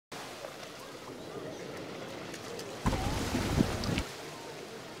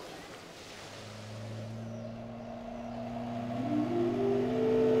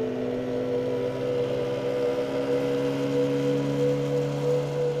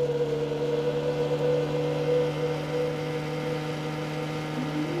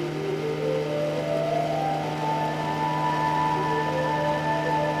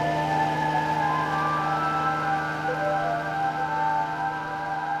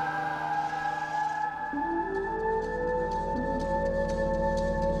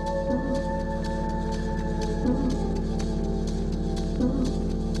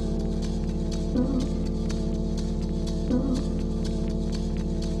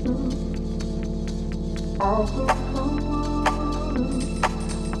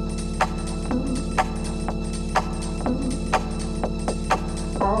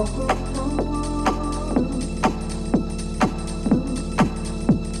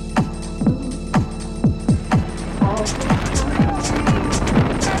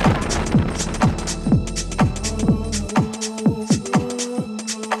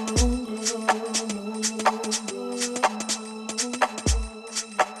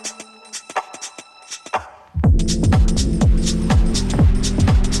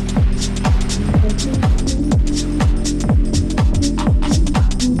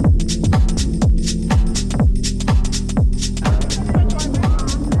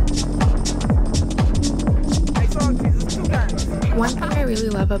One thing I really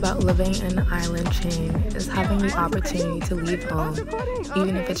love about living in an island chain is having the opportunity to leave home,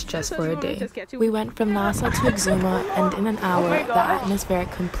 even if it's just for a day. We went from Nassau to Exuma, and in an hour, the atmosphere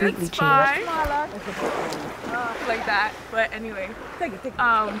completely changed. Like that, but anyway,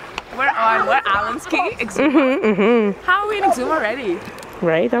 we're on what island's key? Exuma. How are we in Exuma already?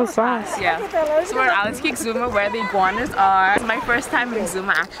 Right, that was fast. Yeah. So we're at Island's Key, Exuma, where the iguanas are. It's my first time in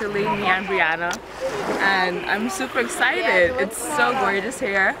Exuma, actually, me and Brinna, and I'm super excited. It's so gorgeous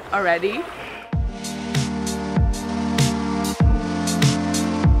here already.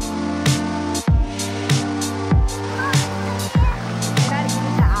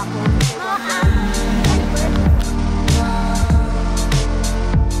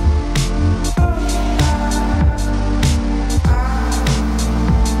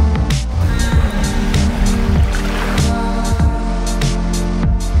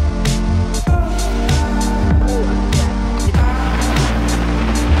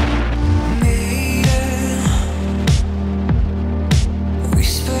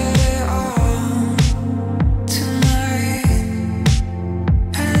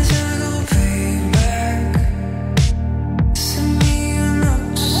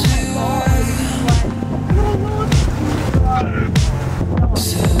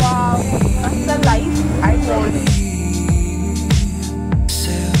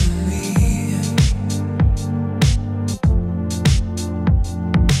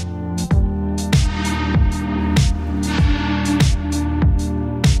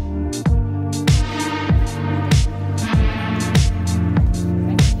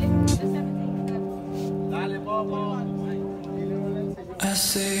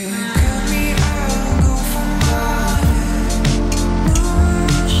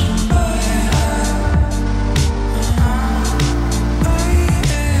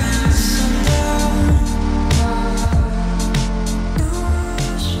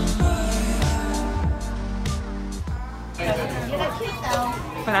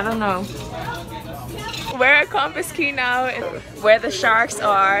 But I don't know. We're at Compass Key now, where the sharks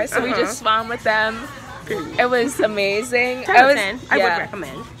are. So we just swam with them. It was amazing. I would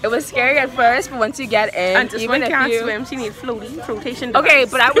recommend. It was scary at first, but once you get in, and just even when if you can't you swim, she needs flotation device. Okay,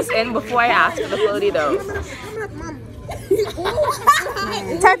 but I was in before I asked for the floaty though.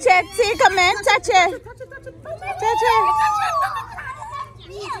 Touch it, see, come in, touch it. Touch it.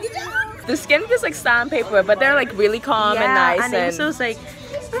 The skin feels like sandpaper, but they're like really calm and nice, and it was like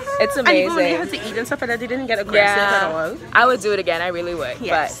it's amazing. And even when they had to eat and stuff like that, they didn't get aggressive at all. I would do it again. I really would.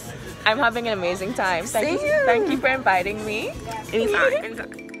 Yes. But I'm having an amazing time. Thank you for inviting me.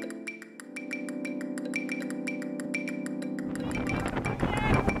 Anytime.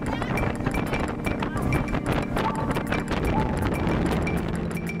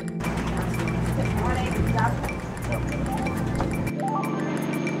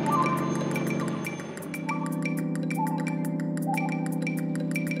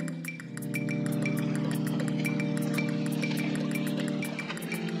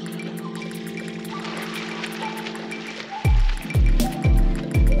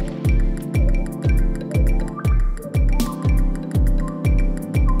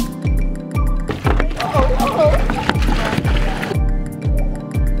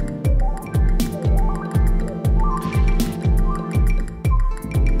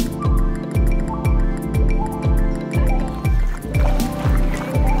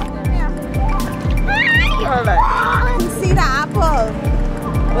 See the apple.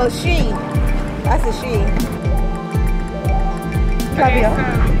 Well, she. That's a she. Okay, so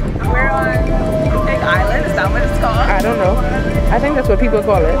we're on Pig Island. Is that what it's called? I don't know. I think that's what people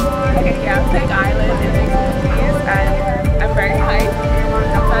call it. Okay, yeah, Pig Island in Exuma, and I'm very hyped.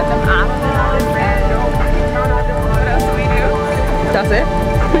 I'm at them after and what else do we do? That's it?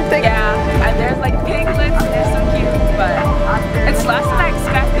 Yeah, and there's like piglets, and they're so cute, but it's less than I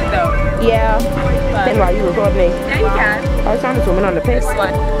expected though. Yeah. Then why you record me? Yeah, you can. I was trying to zoom in on the pig. This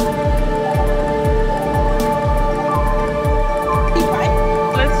one.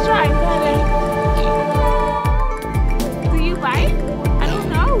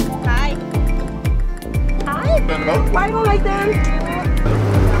 Why you don't like them?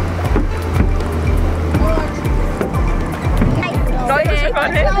 Go ahead. Go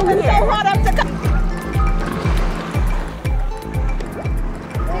ahead. It's so hard up to come.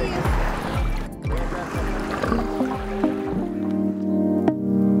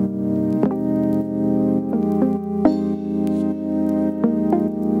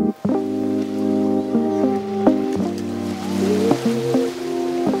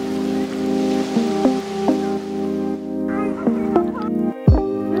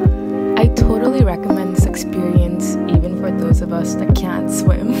 I totally recommend this experience even for those of us that can't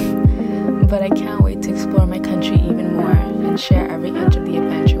swim. But I can't wait to explore my country even more and share every inch of the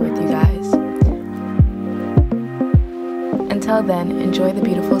adventure with you guys. Until then, enjoy the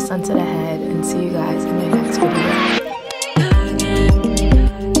beautiful sunset ahead and see you guys in my next video.